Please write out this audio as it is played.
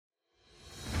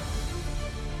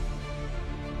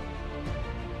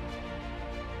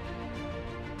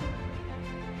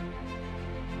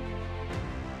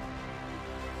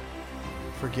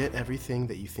Forget everything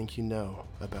that you think you know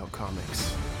about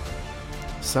comics.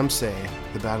 Some say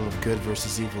the battle of good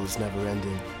versus evil is never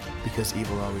ending because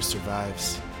evil always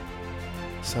survives.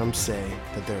 Some say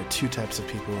that there are two types of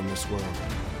people in this world,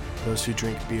 those who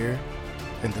drink beer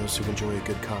and those who enjoy a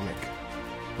good comic.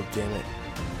 Well, damn it,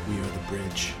 we are the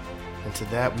bridge. And to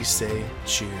that we say,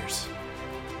 cheers.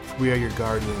 For we are your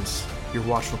guardians, your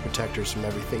watchful protectors from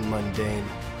everything mundane.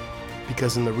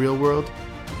 Because in the real world,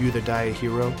 you either die a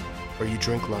hero or you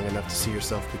drink long enough to see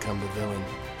yourself become the villain.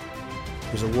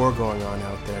 There's a war going on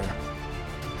out there.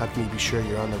 How can you be sure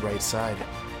you're on the right side?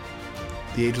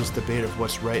 The ageless debate of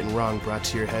what's right and wrong brought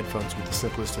to your headphones with the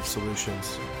simplest of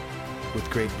solutions. With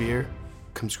great beer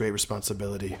comes great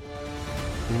responsibility.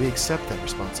 And we accept that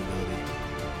responsibility.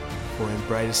 For in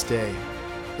brightest day,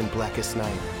 in blackest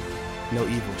night, no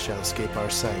evil shall escape our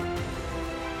sight.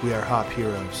 We are Hop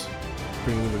Heroes,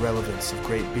 bringing the relevance of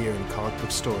great beer and comic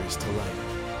book stories to light.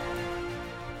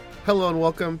 Hello and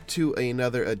welcome to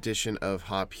another edition of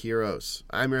Hop Heroes.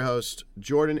 I'm your host,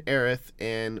 Jordin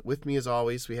and with me as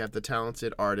always, we have the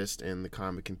talented artist and the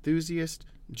comic enthusiast,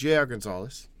 JR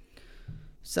Gonzalez.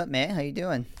 What's up, man? How you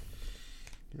doing?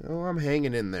 Oh, I'm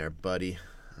hanging in there, buddy.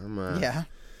 I'm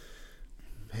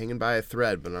hanging by a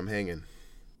thread, but I'm hanging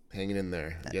in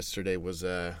there. Yesterday was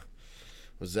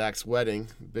Zach's wedding,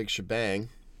 big shebang.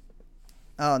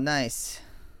 Oh, nice.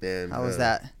 And how was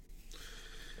that?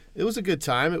 It was a good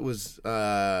time. It was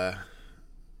a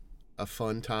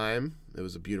fun time. It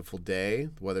was a beautiful day.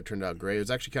 The weather turned out great. It was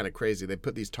actually kind of crazy. They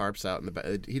put these tarps out in the back.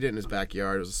 He did it in his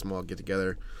backyard. It was a small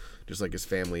get-together, just like his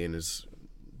family and his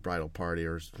bridal party,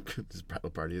 or his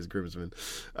groomsmen.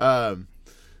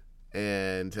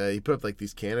 And he put up like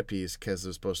these canopies because it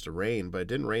was supposed to rain, but it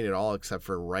didn't rain at all except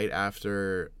for right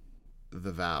after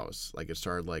the vows. Like it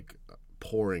started like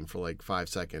pouring for like 5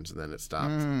 seconds and then it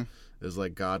stopped. It was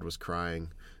like God was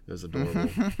crying. It was adorable.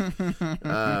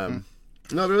 No,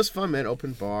 but it was fun, man.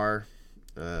 Open bar.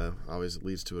 Always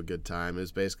leads to a good time. It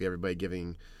was basically everybody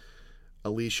giving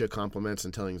Alicia compliments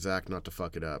and telling Zach not to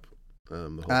fuck it up the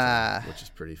whole time, which is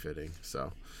pretty fitting.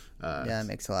 So, yeah, it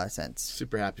makes a lot of sense.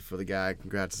 Super happy for the guy.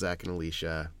 Congrats, Zach and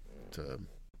Alicia, to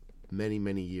many,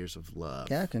 many years of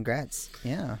love. Yeah, congrats.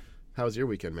 Yeah. How was your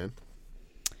weekend, man?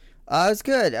 It was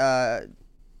good.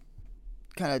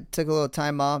 Kind of took a little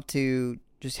time off to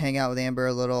just hang out with Amber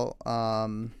a little,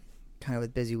 kind of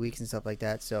with busy weeks and stuff like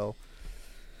that. So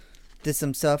did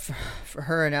some stuff for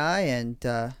her and I, and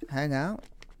hang out,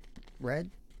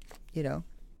 read,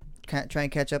 try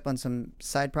and catch up on some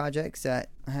side projects that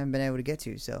I haven't been able to get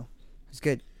to. So it's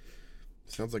good.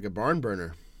 Sounds like a barn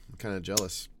burner. I'm kind of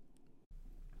jealous.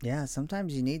 Yeah,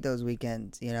 sometimes you need those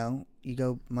weekends. You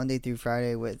go Monday through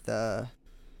Friday with a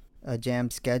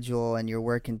jam schedule and you're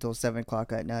working until 7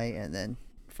 o'clock at night, and then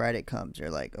Friday comes,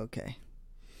 you're like, okay,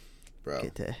 bro,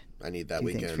 I need that do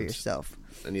weekend things for yourself.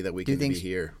 I need that weekend to be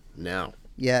here now.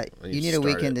 Yeah, you need a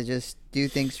weekend to just do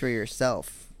things for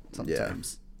yourself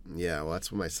sometimes. Yeah, well,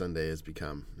 that's what my Sunday has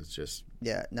become. It's just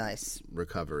nice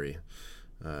recovery.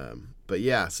 But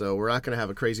yeah, so we're not going to have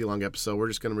a crazy long episode. We're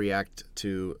just going to react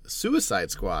to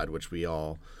Suicide Squad, which we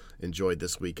all enjoyed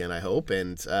this weekend, I hope.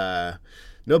 And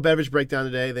no beverage breakdown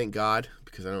today, thank God,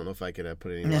 because I don't know if I could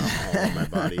put any more alcohol in my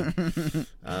body.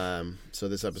 So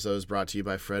this episode is brought to you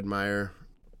by Fred Meyer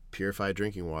Purified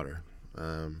Drinking Water.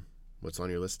 What's on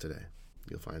your list today?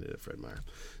 You'll find it at Fred Meyer.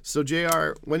 So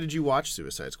JR, when did you watch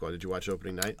Suicide Squad? Did you watch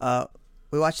opening night?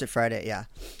 We watched it Friday, yeah.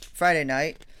 Friday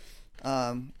night.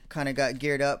 Kind of got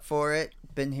geared up for it.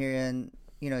 Been hearing,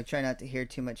 try not to hear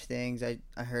too much things. I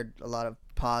heard a lot of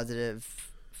positive,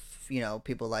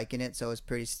 people liking it, so I was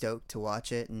pretty stoked to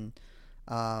watch it. And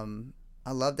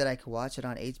I love that I could watch it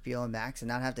on HBO Max and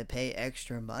not have to pay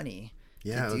extra money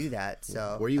to do that.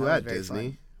 So where you at, Disney?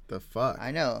 Fun. The fuck?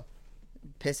 I know.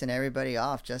 Pissing everybody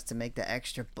off just to make the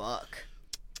extra buck.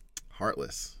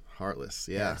 Heartless,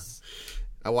 yeah. Yes.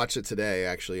 I watched it today,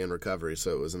 actually, in recovery,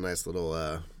 so it was a nice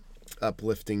little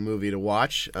uplifting movie to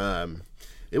watch.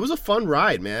 It was a fun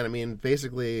ride, man. I mean,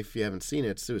 basically, if you haven't seen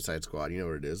it, it's Suicide Squad. You know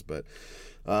what it is, but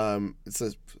it's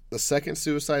the second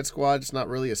Suicide Squad. It's not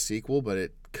really a sequel, but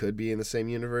it could be in the same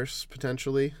universe,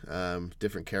 potentially.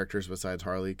 Different characters besides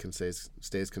Harley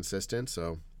stays consistent,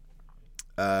 so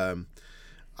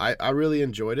I really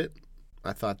enjoyed it.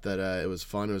 I thought that it was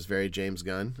fun. It was very James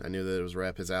Gunn. I knew that it was right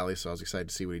up his alley, so I was excited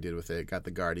to see what he did with it. Got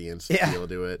the Guardians feel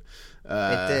to it.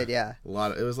 It did, yeah.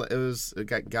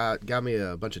 It got me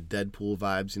a bunch of Deadpool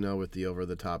vibes, with the over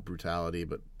the top brutality,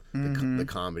 but the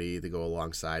comedy to go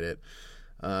alongside it.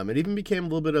 It even became a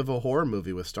little bit of a horror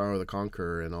movie with Star the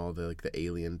Conqueror and all the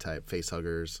alien type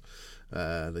facehuggers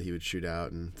that he would shoot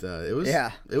out, and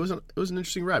it was an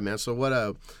interesting ride, man.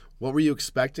 So What were you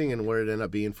expecting, and what did it end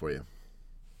up being for you?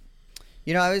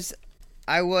 You know,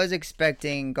 I was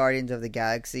expecting Guardians of the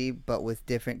Galaxy, but with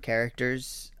different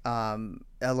characters. I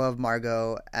love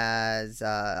Margot as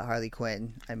Harley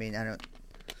Quinn. I mean,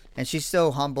 and she's so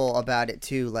humble about it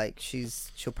too. Like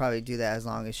she'll probably do that as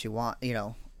long as she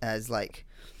as like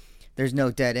there's no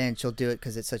dead end. She'll do it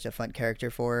because it's such a fun character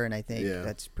for her, and I think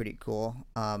that's pretty cool.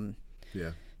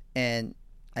 Yeah. And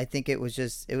I think it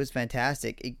was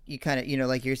fantastic. You kind of,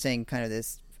 like you're saying, kind of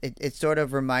this. It sort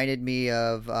of reminded me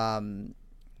of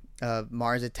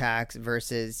Mars Attacks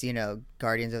versus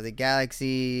Guardians of the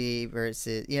Galaxy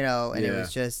versus and it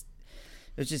was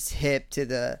just hip to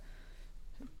the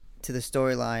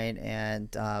storyline,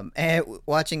 and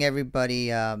watching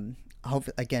everybody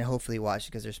hopefully watch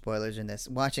because there's spoilers in this.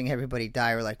 Watching everybody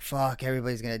die, we're like, fuck,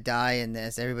 everybody's gonna die in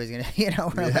this. Everybody's gonna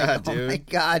we're like, oh dude. My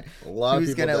god, a lot who's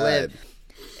of people gonna died. live?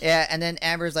 Yeah, and then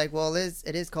Amber's like, well, it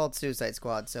is called Suicide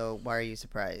Squad, so why are you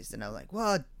surprised? And I'm like,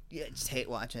 well, yeah, I just hate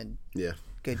watching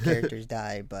good characters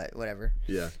die, but whatever.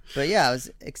 Yeah. But yeah, I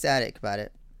was ecstatic about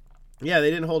it. Yeah,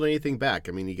 they didn't hold anything back.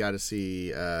 I mean, you got to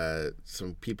see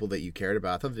some people that you cared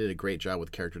about. I thought they did a great job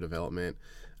with character development.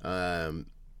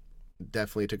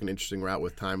 Definitely took an interesting route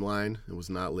with timeline. It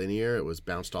was not linear. It was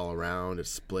bounced all around. It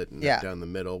split down the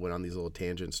middle, went on these little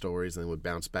tangent stories, and then would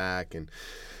bounce back. And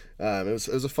it was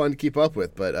a fun to keep up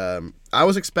with. But I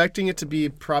was expecting it to be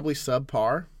probably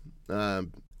subpar.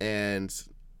 And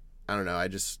I don't know.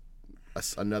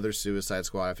 Another Suicide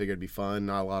Squad. I figured it'd be fun,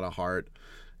 not a lot of heart.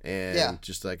 And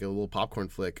just like a little popcorn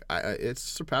flick. It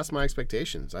surpassed my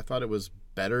expectations. I thought it was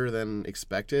better than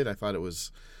expected. I thought it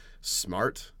was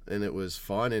smart and it was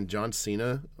fun. And John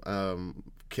Cena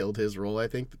killed his role. I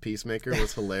think the Peacemaker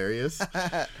was hilarious.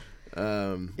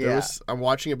 I'm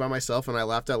watching it by myself and I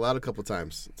laughed out loud a couple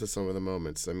times to some of the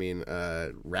moments. I mean,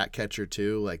 Ratcatcher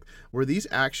too. Like, were these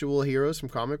actual heroes from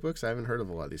comic books? I haven't heard of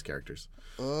a lot of these characters.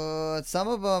 Some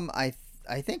of them, I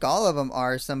think all of them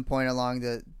are some point along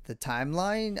the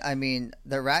timeline. I mean,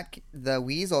 the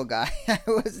Weasel guy, I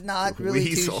was not really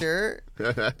too sure.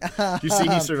 You see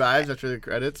he survives after the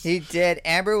credits? He did.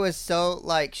 Amber was so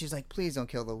she's like, please don't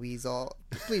kill the Weasel.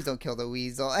 Please don't kill the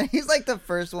Weasel. And he's like the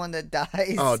first one that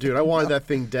dies. Oh, dude, I wanted that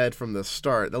thing dead from the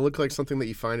start. That looked like something that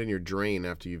you find in your drain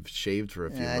after you've shaved for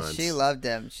a few months. She loved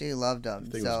him.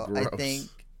 So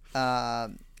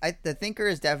I think the Thinker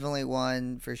is definitely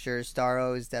one for sure.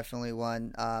 Starro is definitely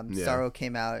one. Starro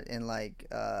came out in like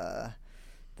the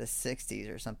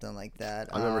 60s or something like that.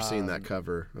 I remember seeing that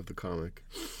cover of the comic.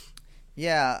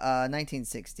 Yeah,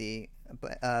 1960.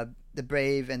 The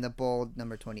Brave and the Bold,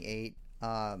 number 28.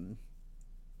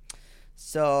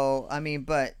 So I mean,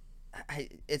 but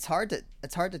it's hard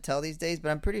to tell these days. But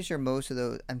I'm pretty sure most of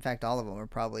those, in fact, all of them, are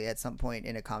probably at some point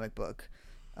in a comic book.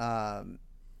 And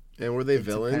were they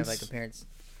villains? Kind of like appearance.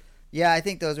 Yeah, I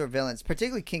think those were villains.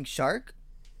 Particularly King Shark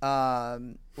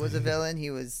was a villain. He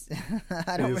was.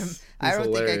 I don't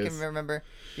think I can remember.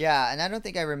 Yeah, and I don't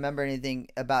think I remember anything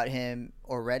about him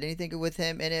or read anything with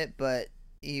him in it. But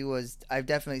he was. I've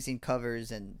definitely seen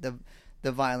covers and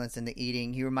the violence and the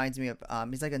eating. He reminds me of.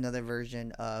 He's like another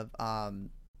version of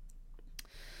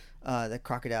the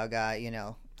crocodile guy.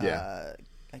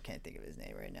 I can't think of his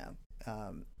name right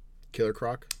now. Killer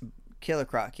Croc. Killer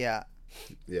Croc. Yeah.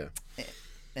 Yeah.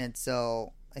 And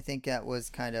so I think that was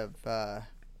kind of the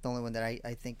only one that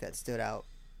I think that stood out.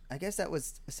 I guess that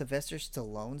was Sylvester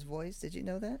Stallone's voice. Did you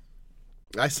know that?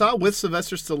 I saw it with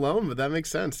Sylvester Stallone, but that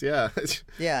makes sense. Yeah.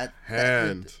 Yeah.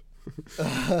 Hand.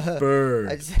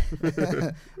 Bird.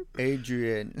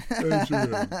 Adrian. I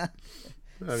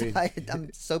mean,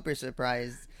 I'm super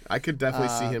surprised. I could definitely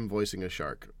see him voicing a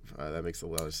shark. That makes a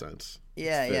lot of sense.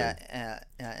 Yeah.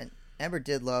 And Amber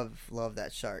did love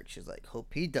that shark. She's like,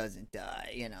 hope he doesn't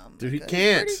die. Dude, he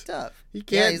can't. Pretty tough. He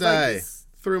can't die.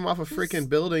 Threw him off a freaking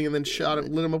building and then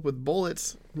lit him up with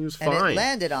bullets. He was fine. And it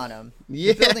landed on him.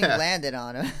 Yeah. The building landed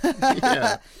on him.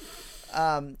 Yeah.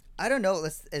 I don't know.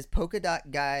 Is Polka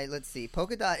Dot guy? Let's see.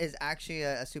 Polka Dot is actually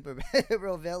a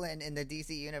superhero villain in the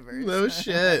DC universe. No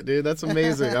shit, dude. That's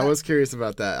amazing. I was curious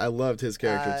about that. I loved his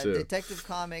character too. Detective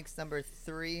Comics number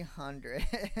 300.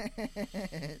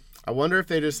 I wonder if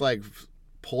they just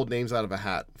pulled names out of a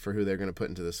hat for who they're going to put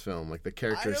into this film. Like the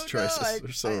characters' choices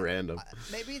are so random.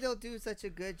 Maybe they'll do such a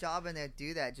good job and they'll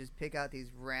do that. Just pick out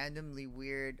these randomly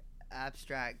weird,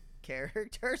 abstract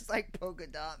characters like Polka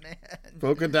Dot Man.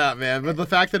 Polka Dot Man. But the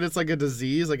fact that it's like a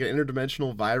disease, like an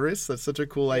interdimensional virus, that's such a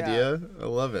cool idea. I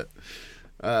love it.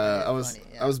 I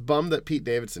was bummed that Pete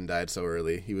Davidson died so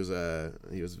early. He was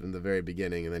in the very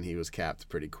beginning and then he was capped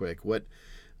pretty quick. What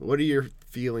What are your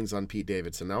feelings on Pete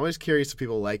Davidson? I'm always curious if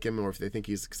people like him or if they think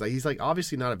because he's like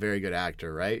obviously not a very good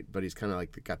actor, right? But he's kind of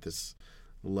like got this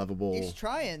lovable. He's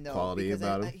trying though quality because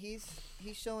about him.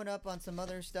 He's showing up on some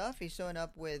other stuff. He's showing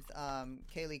up with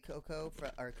Kaylee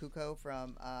Kuko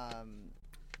from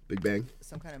Big Bang.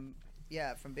 Some kind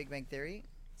of from Big Bang Theory.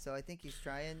 So I think he's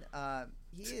trying.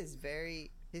 He is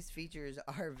his features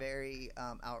are very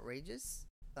outrageous.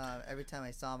 Every time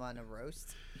I saw him on a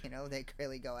roast, they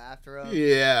really go after him.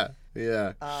 Yeah.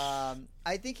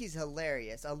 I think he's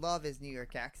hilarious. I love his New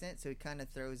York accent, so he kind of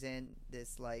throws in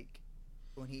this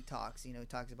when he talks, he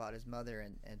talks about his mother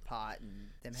and pot and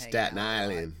them hanging Staten out.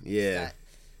 Island, yeah.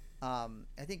 I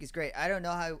think it's great. I don't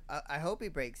know how. I hope he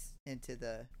breaks into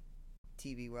the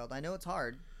TV world. I know it's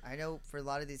hard. I know for a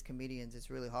lot of these comedians, it's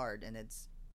really hard, and it's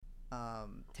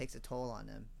takes a toll on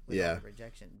them with all the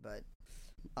rejection. But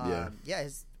I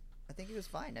think he was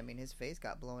fine. I mean, his face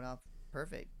got blown off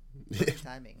perfect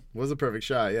timing. Was a perfect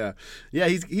shot. Yeah.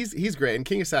 He's great. And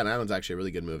King of Staten Island's actually a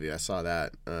really good movie. I saw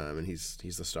that, and he's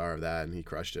the star of that, and he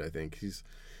crushed it. I think he's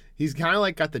kind of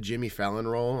like got the Jimmy Fallon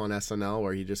role on SNL,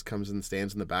 where he just comes and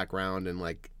stands in the background and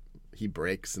like he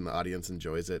breaks and the audience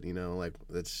enjoys it. Like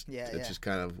it's just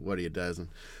kind of what he does. And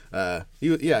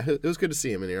it was good to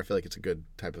see him in here. I feel like it's a good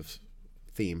type of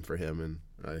theme for him,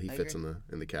 and he fits in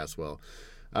the cast well.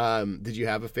 Did you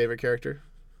have a favorite character?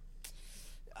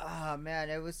 Oh man,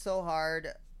 it was so hard.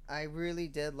 I really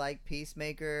did like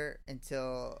Peacemaker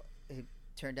until it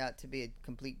turned out to be a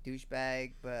complete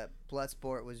douchebag. But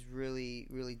Bloodsport was really,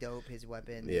 really dope. His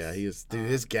weapons. Yeah,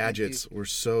 his gadgets were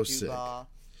so sick. So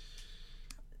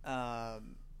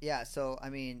I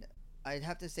mean, I'd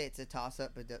have to say it's a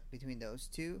toss-up between those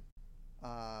two,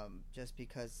 just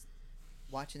because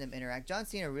watching them interact. John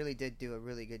Cena really did do a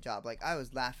really good job. Like, I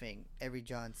was laughing every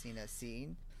John Cena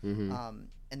scene. Mm-hmm.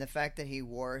 And the fact that he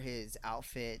wore his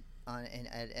outfit on in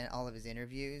all of his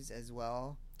interviews as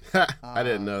well. I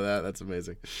didn't know that. That's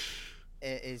amazing.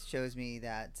 It shows me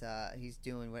that he's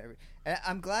doing whatever. And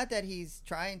I'm glad that he's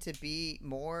trying to be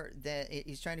more than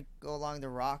he's trying to go along the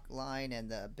Rock line and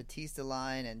the Batista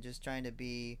line, and just trying to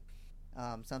be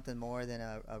something more than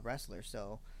a wrestler.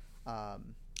 So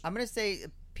I'm gonna say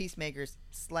Peacemaker's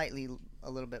slightly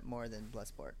a little bit more than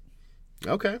Bloodsport.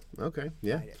 Okay,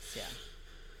 yeah.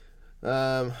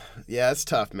 Yeah, it's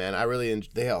tough, man. I really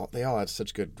they all have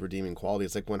such good redeeming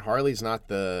qualities. Like, when Harley's not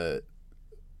the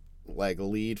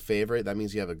lead favorite, that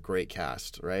means you have a great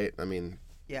cast, right? I mean,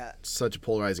 such a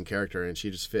polarizing character, and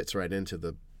she just fits right into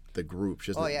the group.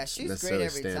 She doesn't she's necessarily great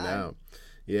every stand time. out.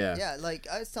 Yeah, like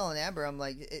I was telling Amber, I'm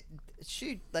like,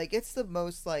 it's the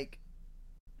most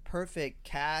perfect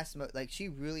cast. Like, she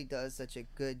really does such a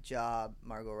good job,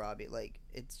 Margot Robbie. Like,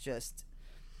 it's just,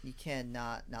 you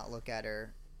cannot not look at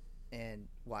her and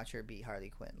watch her beat Harley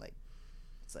Quinn. Like,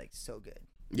 it's so good.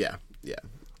 Yeah.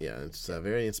 It's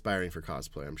very inspiring for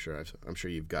cosplay. I'm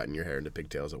sure you've gotten your hair into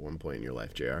pigtails at one point in your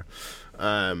life, JR.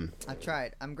 I've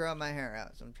tried. I'm growing my hair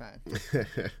out, so I'm trying.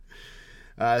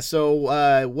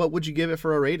 So what would you give it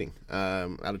for a rating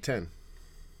out of 10?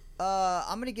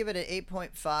 I'm gonna give it an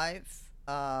 8.5,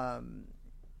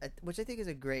 which I think is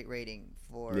a great rating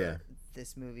for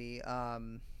this movie.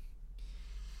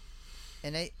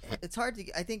 And it's hard to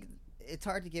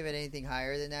give it anything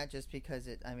higher than that, just because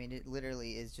it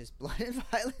literally is just blood and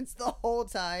violence the whole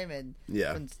time, and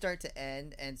from start to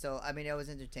end. And so, I was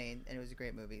entertained, and it was a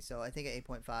great movie. So I think an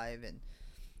 8.5, and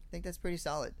I think that's pretty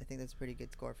solid. I think that's a pretty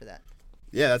good score for that.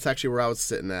 Yeah, that's actually where I was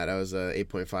sitting at. I was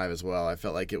 8.5 as well. I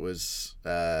felt like it was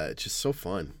just so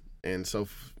fun and so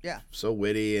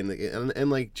witty, and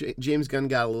like James Gunn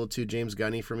got a little too James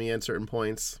Gunny for me at certain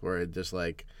points, where it just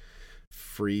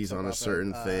freeze on a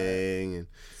certain thing. And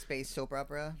space soap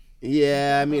opera.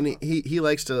 Yeah, he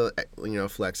likes to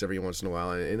flex every once in a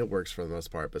while, and it works for the most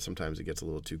part. But sometimes it gets a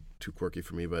little too quirky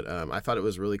for me. But I thought it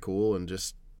was really cool and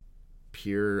just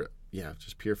pure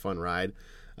fun ride.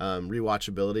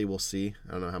 Rewatchability, we'll see.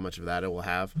 I don't know how much of that it will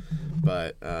have,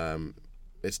 but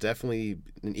it's definitely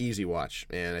an easy watch,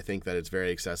 and I think that it's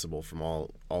very accessible from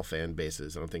all fan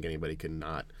bases. I don't think anybody could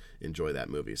not enjoy that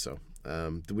movie. So,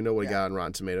 do we know what it got on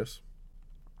Rotten Tomatoes?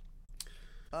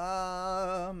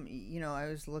 I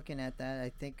was looking at that. I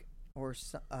think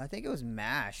it was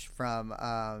Mash from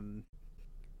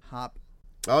Hop.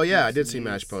 Oh yeah, I did see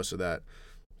Mash posted that.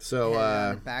 So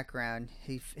in the background,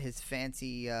 his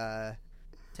fancy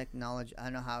technology. I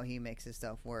don't know how he makes his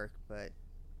stuff work, but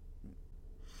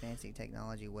fancy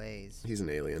technology ways. He's an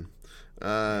alien.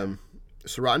 So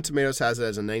Rotten Tomatoes has it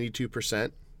as a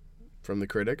 92% from the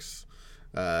critics,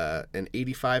 and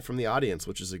 85% from the audience,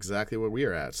 which is exactly where we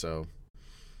are at. So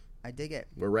I dig it.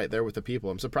 We're right there with the people.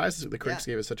 I'm surprised the critics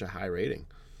gave it such a high rating.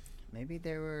 maybe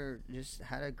they were just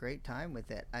had a great time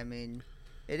with it. I mean,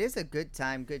 it is a good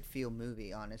time, good feel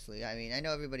movie, honestly. I mean, I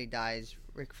know everybody dies.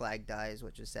 Rick Flag dies,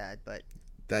 which is sad, but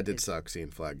that did suck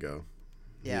seeing Flag go.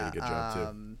 He yeah, did a good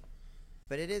job too.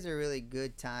 But it is a really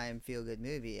good time, feel good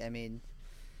movie. I mean,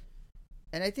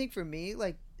 and I think for me,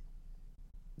 like,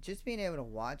 just being able to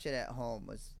watch it at home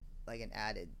was like an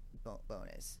added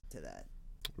bonus to that.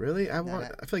 Really? I feel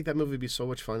like that movie would be so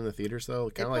much fun in the theaters, though.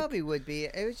 It probably would be.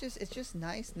 It's just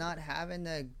nice not having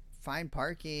to find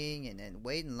parking and then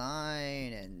wait in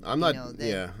line. And I'm not.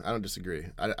 I don't disagree.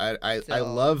 I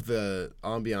love the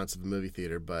ambiance of a movie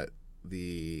theater, but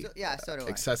the so do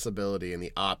accessibility and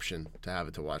the option to have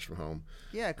it to watch from home.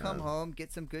 Yeah, come home,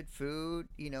 get some good food.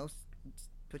 Get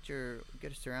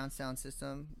a surround sound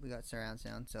system. We got surround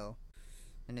sound, so.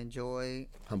 And enjoy.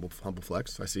 Humble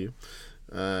flex. I see you.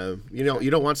 You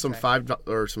don't want some $5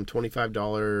 or some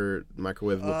 $25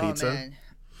 microwavable pizza. Man.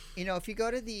 If you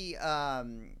go to the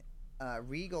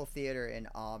Regal Theater in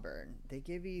Auburn, they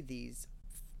give you these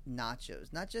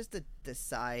nachos, not just the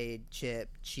side chip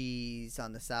cheese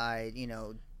on the side,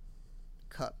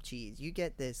 cup cheese. You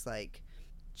get this like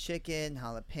chicken,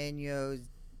 jalapenos,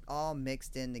 all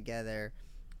mixed in together,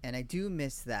 and I do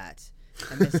miss that.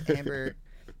 I miss Amber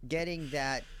getting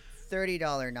that $30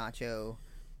 nacho,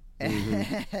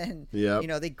 and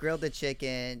they grilled the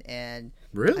chicken, and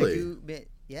really,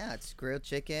 it's grilled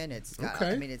chicken. It's got,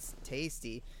 I mean, it's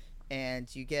tasty, and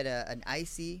you get an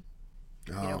icy.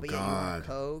 Oh but God, you want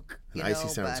Coke. An icy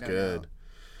sounds good.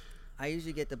 I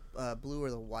usually get the blue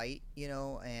or the white,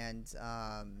 and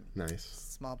nice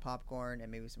small popcorn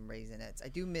and maybe some Raisinets. I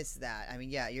do miss that. I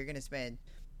mean, you're gonna spend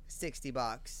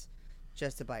 $60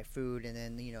 just to buy food, and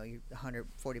then you're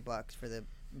 $140 for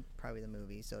probably the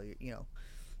movie. So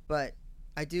but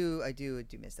I do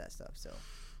miss that stuff. So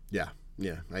yeah,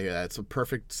 it's a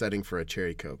perfect setting for a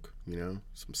cherry Coke.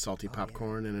 Some salty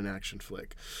popcorn and an action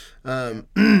flick. I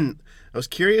was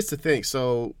curious to think.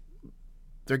 So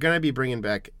they're gonna be bringing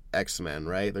back X-Men,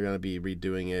 right? They're gonna be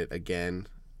redoing it again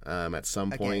at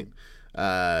some point.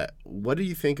 What do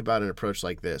you think about an approach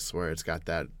like this, where it's got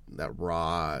that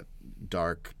raw,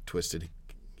 dark, twisted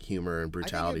humor and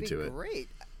brutality to it? Great.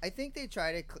 I think they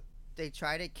try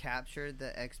to capture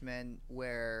the X-Men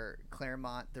where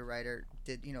Claremont, the writer,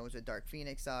 did. It was a Dark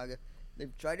Phoenix saga.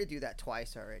 They've tried to do that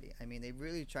twice already. I mean, they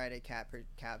really try to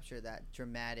capture that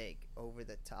dramatic, over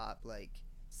the top, like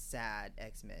sad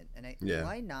X-Men. And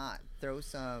why not throw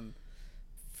some,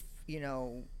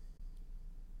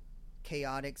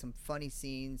 chaotic, some funny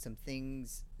scenes, some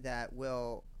things that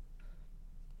will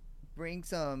bring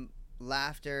some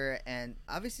laughter and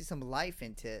obviously some life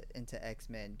into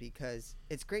X-Men, because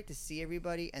it's great to see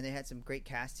everybody, and they had some great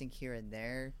casting here and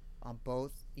there on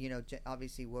both,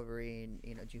 obviously Wolverine,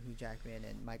 Hugh Jackman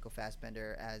and Michael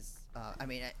Fassbender as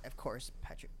of course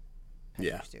Patrick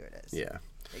Stewart as I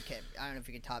don't know if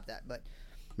you can top that, but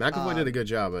McAvoy did a good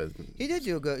job. He did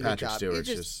do a good Patrick job. Stewart's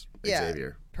just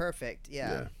Xavier. Perfect.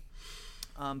 Yeah.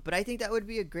 But I think that would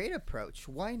be a great approach.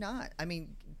 Why not? I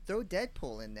mean, throw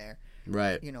Deadpool in there.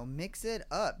 Right. Mix it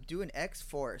up. Do an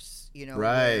X-Force.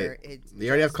 Right. You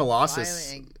already have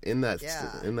Colossus in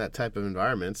that type of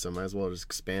environment, so might as well just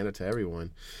expand it to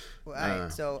everyone.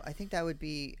 Right. So I think that would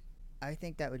be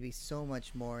so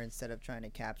much more, instead of trying to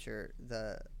capture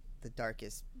the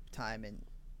darkest time in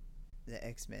the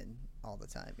X-Men all the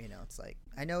time. It's like,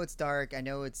 I know it's dark. I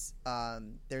know it's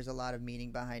there's a lot of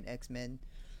meaning behind X-Men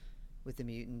with the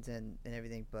mutants and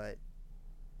everything, but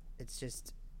it's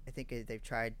just, I think they've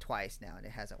tried twice now and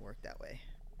it hasn't worked that way.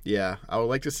 Yeah, I would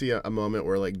like to see a moment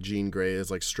where like Jean Grey is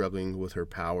like struggling with her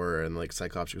power, and like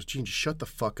Cyclops goes, "Jean, just shut the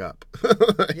fuck up."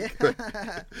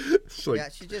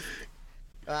 She just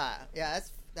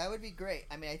that would be great.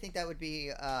 I mean, I think that would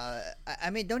be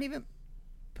don't even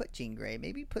put Jean Grey.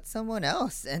 Maybe put someone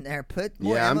else in there. Put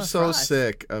more Emma I'm so Frost.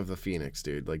 sick of the Phoenix,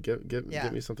 dude. Like, give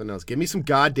me something else. Give me some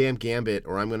goddamn Gambit,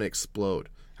 or I'm gonna explode.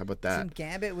 How about that? Some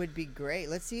Gambit would be great.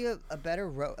 Let's see a better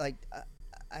Rogue. Like,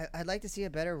 I'd like to see a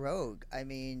better Rogue. I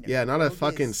mean, not Rogue a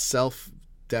fucking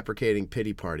self-deprecating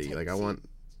pity party. Like, I want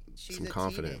some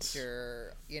confidence.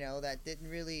 Teenager, that didn't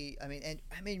really. I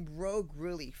mean, Rogue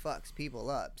really fucks people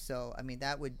up. So, I mean,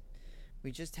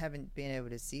 we just haven't been able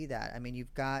to see that. I mean,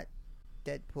 you've got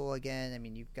Deadpool again. I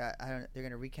mean, you've got, they're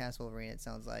gonna recast Wolverine. It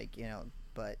sounds like,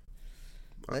 but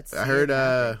let's. I heard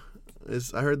that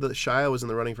Shia was in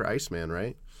the running for Iceman,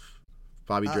 right?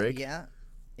 Bobby Drake. Yeah.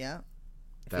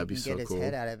 That'd be so cool. Get his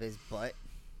head out of his butt.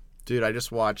 Dude, I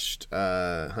just watched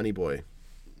Honey Boy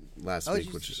last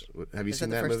week. Which have you is seen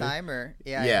that that the first movie? time or I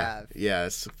have. Yeah,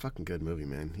 it's a fucking good movie,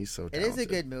 man. He's so talented. It is a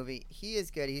good movie. He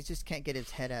is good. He just can't get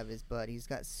his head out of his butt. He's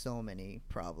got so many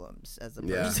problems as a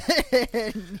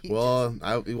person. Well,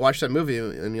 you watch that movie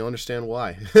and you'll understand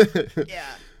why. Yeah.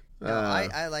 No,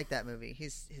 I like that movie.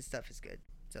 His stuff is good.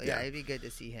 So it'd be good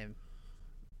to see him.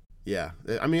 Yeah,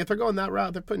 I mean, if they're going that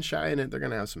route, they're putting Shy in it. They're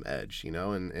gonna have some edge,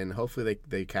 and hopefully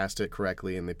they cast it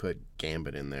correctly and they put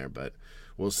Gambit in there. But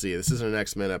we'll see. This isn't an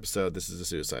X-Men episode. This is a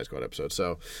Suicide Squad episode.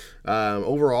 So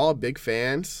overall, big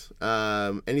fans.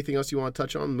 Anything else you want to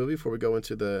touch on the movie before we go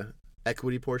into the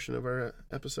equity portion of our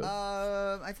episode?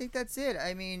 I think that's it.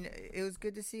 I mean, it was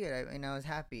good to see it. I was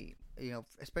happy.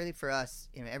 Especially for us.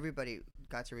 Everybody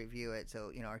got to review it.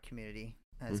 So our community.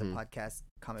 As a podcast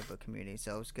comic book community,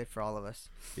 so it was good for all of us.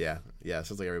 Yeah, it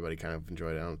sounds like everybody kind of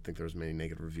enjoyed it. I don't think there was many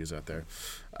negative reviews out there.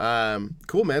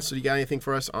 Cool, man. So you got anything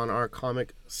for us on our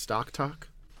comic stock talk?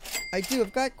 I do.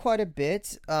 I've got quite a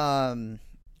bit. A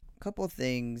couple of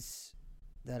things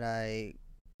that I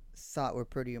thought were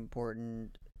pretty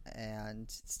important and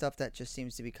stuff that just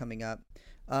seems to be coming up.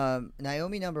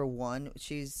 Naomi #1,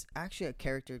 she's actually a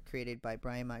character created by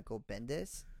Brian Michael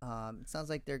Bendis. It sounds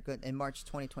like they're good. In March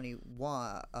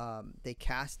 2021, they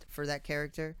cast for that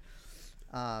character.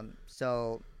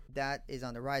 So that is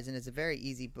on the rise, and it's a very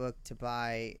easy book to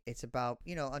buy. It's about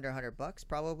under $100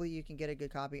 probably. You can get a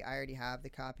good copy. I already have the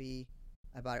copy.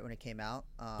 I bought it when it came out.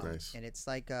 Nice. And it's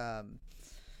like an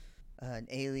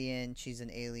alien. She's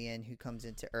an alien who comes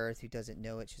into Earth who doesn't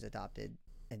know it. She's adopted.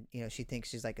 And, she thinks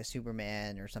she's like a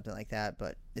Superman or something like that,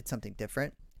 but it's something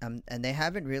different. And they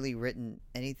haven't really written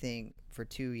anything for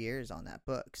 2 years on that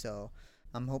book. So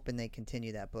I'm hoping they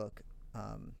continue that book.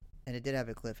 And it did have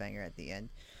a cliffhanger at the end.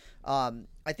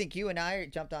 I think you and I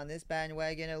jumped on this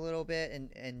bandwagon a little bit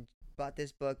and bought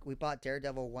this book. We bought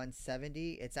Daredevil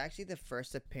 170. It's actually the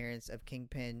first appearance of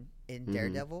Kingpin in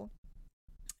Daredevil.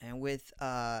 And with,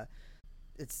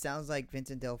 it sounds like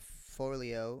Vincent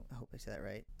D'Onofrio, I hope I said that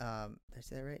right. Did I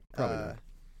say that right?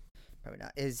 Probably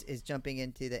not. Is jumping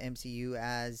into the MCU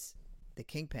as the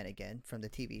Kingpin again from the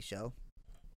TV show.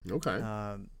 Okay.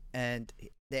 And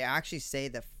they actually say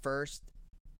the first,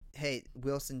 hey,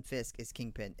 Wilson Fisk is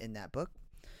Kingpin in that book.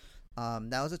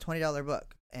 That was a $20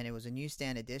 book, and it was a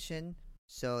newsstand edition.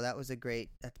 So that's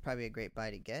probably a great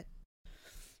buy to get.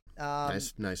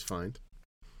 Nice find.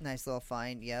 Nice little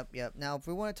find. Yep. Now, if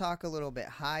we want to talk a little bit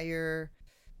higher,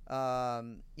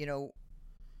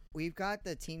 we've got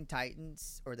the Teen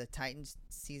Titans or the Titans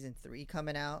season 3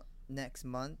 coming out next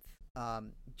month.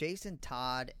 Jason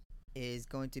Todd is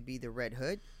going to be the Red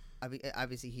Hood.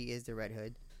 Obviously, he is the Red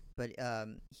Hood, but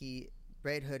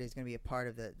Red Hood is going to be a part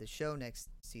of the show next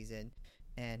season,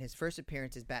 and his first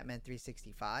appearance is Batman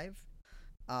 365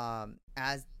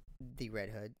 as the Red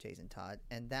Hood, Jason Todd,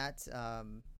 and that's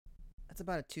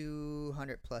about a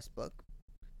 200 plus book,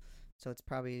 so it's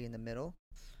probably in the middle,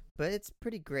 but it's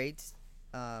pretty great.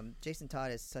 Jason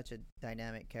Todd is such a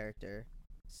dynamic character,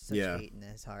 such hate in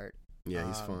his heart. Yeah,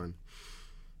 he's fun.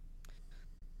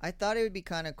 I thought it would be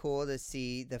kind of cool to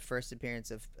see the first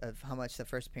appearance of how much the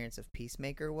first appearance of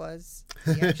Peacemaker was.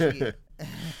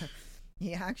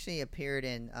 He actually appeared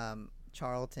in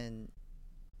Charlton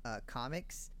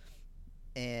Comics,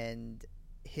 and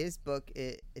his book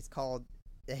is called,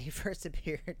 he first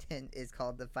appeared in, is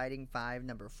called The Fighting Five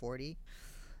 #40,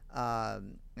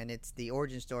 and it's the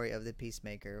origin story of the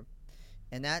Peacemaker,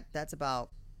 and that's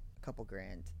about a couple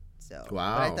grand. So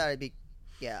wow. But I thought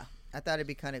it'd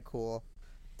be kind of cool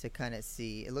to kind of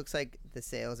see. It looks like the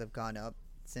sales have gone up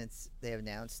since they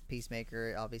announced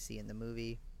Peacemaker, obviously in the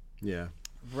movie. Yeah.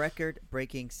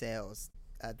 Record-breaking sales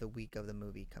at the week of the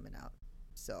movie coming out.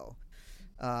 So,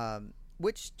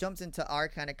 which jumps into our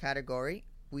kind of category.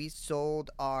 We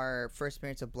sold our first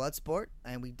appearance of Bloodsport,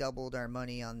 and we doubled our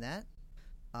money on that.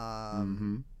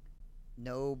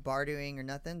 No bartering or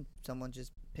nothing. Someone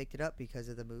just picked it up because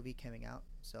of the movie coming out.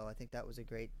 So I think that was a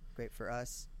great for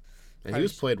us. And he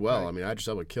was played well. I mean, I just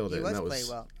thought we killed it. He was played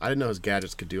well. I didn't know his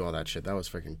gadgets could do all that shit. That was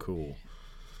freaking cool.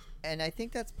 And I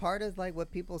think that's part of like what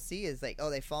people see is like, oh,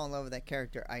 they fall in love with that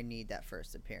character. I need that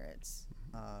first appearance.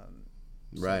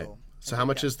 Right. So how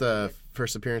much is the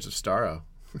first appearance of Starro?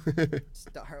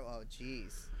 Starro, oh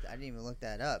jeez, I didn't even look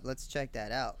that up. Let's check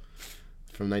that out.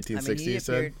 From 1960, you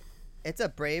said? It's a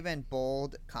Brave and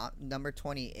Bold number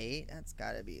 28. That's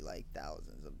got to be like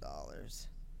thousands of dollars.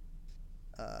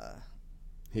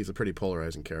 He's a pretty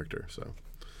polarizing character, so.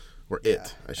 Or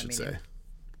I should say.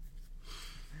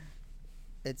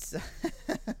 It's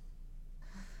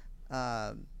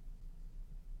let's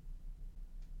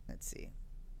see.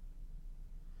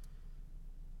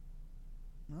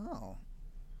 Oh,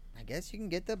 I guess you can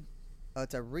get the Oh,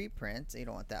 it's a reprint. You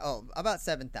don't want that. Oh, about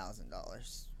 $7,000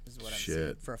 is what I'm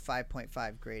saying for a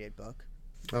 5.5 graded book.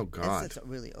 Oh God, it's a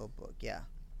really old book. Yeah,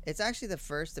 it's actually the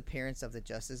first appearance of the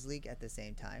Justice League at the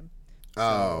same time.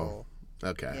 So,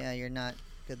 okay. Yeah, you're not.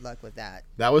 Good luck with that.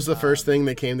 That was the first thing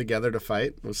they came together to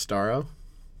fight was Starro.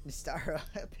 Starro,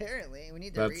 apparently. We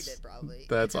need to read it probably.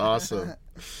 That's awesome.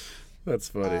 That's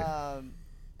funny.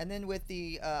 And then with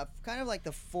the kind of like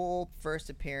the full first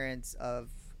appearance of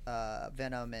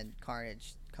Venom and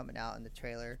Carnage coming out in the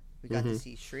trailer, we got to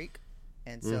see Shriek.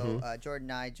 And so Jordan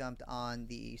and I jumped on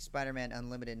the Spider-Man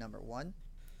Unlimited #1,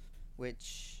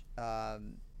 which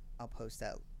I'll post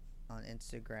that on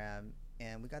Instagram.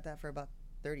 And we got that for about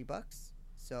 $30.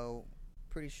 So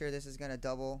pretty sure this is going to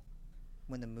double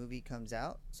when the movie comes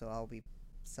out. So I'll be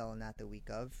selling that the week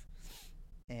of.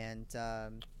 And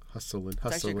hustling.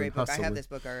 It's actually a great book. I have this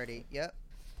book already. Yep.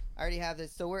 I already have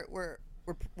this. So we're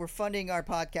funding our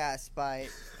podcast by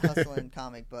hustling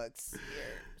comic books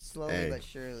here, slowly but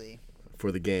surely.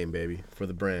 For the game, baby. For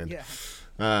the brand.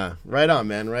 Yeah. Right on,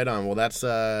 man. Right on. Well, that's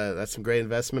some great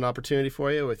investment opportunity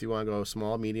for you if you want to go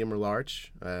small, medium, or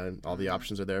large. All the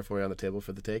options are there for you on the table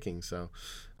for the taking. So,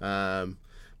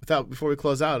 before we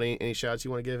close out, any shout-outs you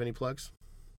want to give? Any plugs?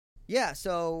 Yeah.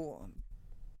 So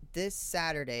this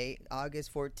Saturday,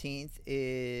 August 14th,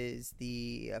 is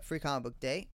the Free Comic Book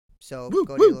Day. So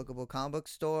go to your local comic book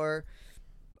store.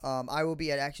 I will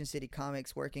be at Action City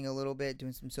Comics working a little bit,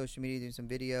 doing some social media, doing some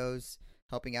videos,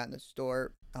 helping out in the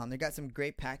store. They got some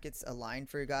great packets aligned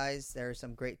for you guys. There are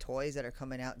some great toys that are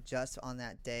coming out just on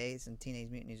that day. Some Teenage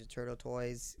Mutant Ninja Turtle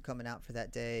toys coming out for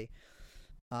that day.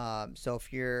 So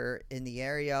if you're in the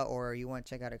area or you want to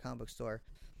check out a comic book store,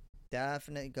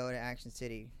 definitely go to Action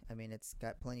City. I mean, it's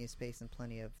got plenty of space and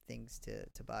plenty of things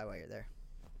to buy while you're there.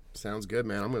 Sounds good,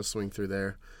 man. I'm going to swing through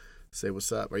there, say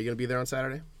what's up. Are you going to be there on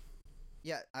Saturday?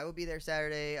 Yeah, I will be there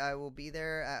Saturday. I will be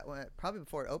there at probably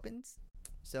before it opens.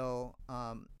 So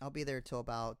I'll be there till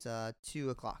about 2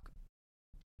 o'clock.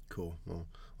 Cool. Well,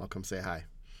 I'll come say hi.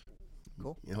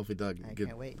 Cool. Yeah, hopefully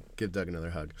can't wait. Give Doug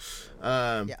another hug.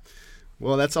 Yeah.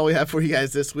 Well, that's all we have for you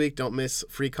guys this week. Don't miss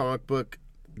Free Comic Book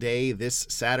Day this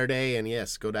Saturday. And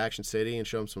yes, go to Action City and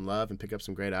show them some love and pick up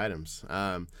some great items.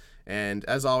 And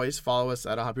as always, follow us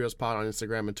at Hop Heroes Pod on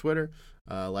Instagram and Twitter.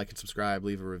 Like and subscribe,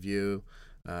 leave a review.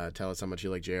 Tell us how much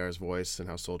you like JR's voice and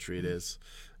how sultry it is.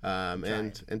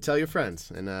 And tell your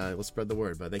friends, and let's spread the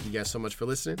word. But thank you guys so much for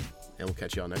listening, and we'll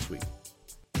catch you all next week.